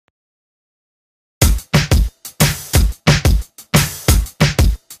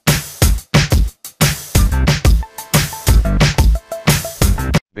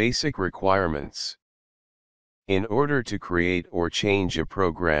Basic requirements. In order to create or change a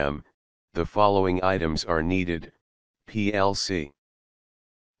program, the following items are needed: PLC,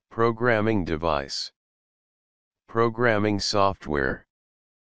 programming device, programming software,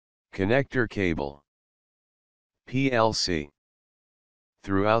 connector cable, PLC.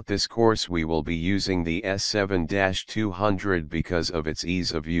 Throughout this course we will be using the S7-200 because of its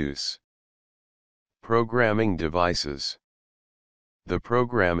ease of use. Programming devices. The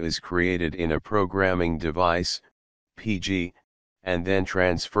program is created in a programming device, PG, and then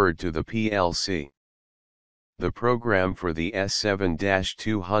transferred to the PLC. The program for the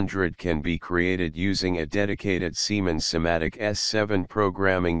S7-200 can be created using a dedicated Siemens SIMATIC S7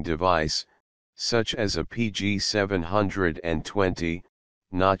 programming device, such as a PG720,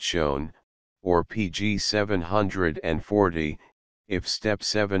 not shown, or PG740, if Step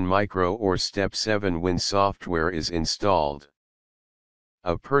 7 Micro or Step 7 Win software is installed.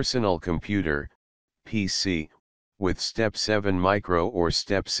 A personal computer, PC, with Step 7 Micro or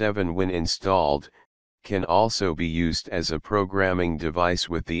Step 7 Win installed, can also be used as a programming device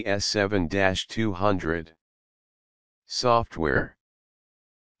with the S7-200. Software.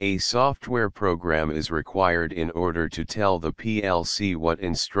 A software program is required in order to tell the PLC what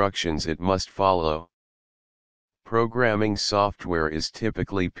instructions it must follow. Programming software is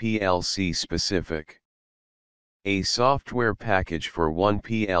typically PLC specific. A software package for one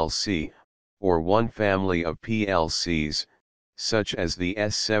PLC, or one family of PLCs, such as the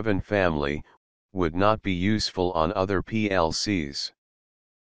S7 family, would not be useful on other PLCs.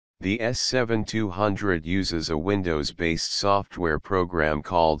 The S7-200 uses a Windows-based software program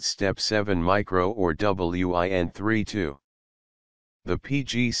called Step 7 Micro or WIN32. The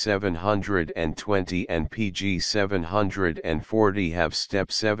PG720 and PG740 have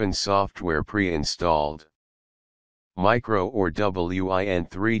Step 7 software pre-installed. Micro or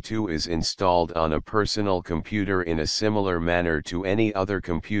WIN32 is installed on a personal computer in a similar manner to any other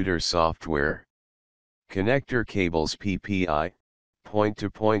computer software. Connector cables PPI,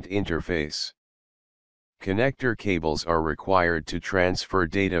 point-to-point interface. Connector cables are required to transfer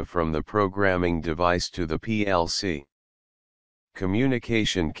data from the programming device to the PLC.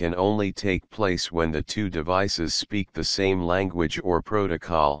 Communication can only take place when the two devices speak the same language or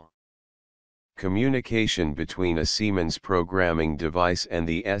protocol. Communication between a Siemens programming device and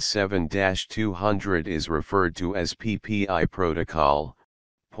the S7-200 is referred to as PPI protocol,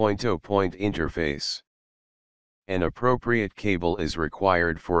 point-to-point interface. An appropriate cable is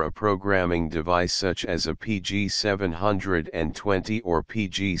required for a programming device such as a PG720 or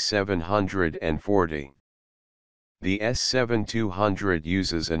PG740. The S7-200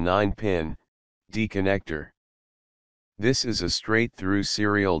 uses a 9-pin D connector. This is a straight-through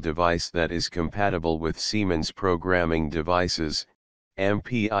serial device that is compatible with Siemens programming devices,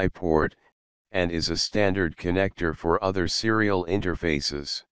 MPI port, and is a standard connector for other serial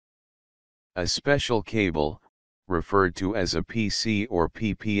interfaces. A special cable, referred to as a PC or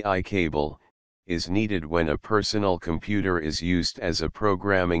PPI cable, is needed when a personal computer is used as a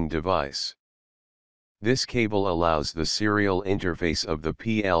programming device. This cable allows the serial interface of the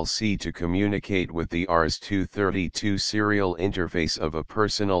PLC to communicate with the RS-232 serial interface of a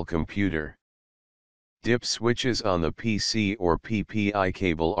personal computer. Dip switches on the PC or PPI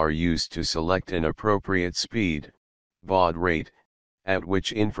cable are used to select an appropriate speed, baud rate, at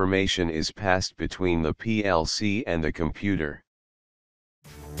which information is passed between the PLC and the computer.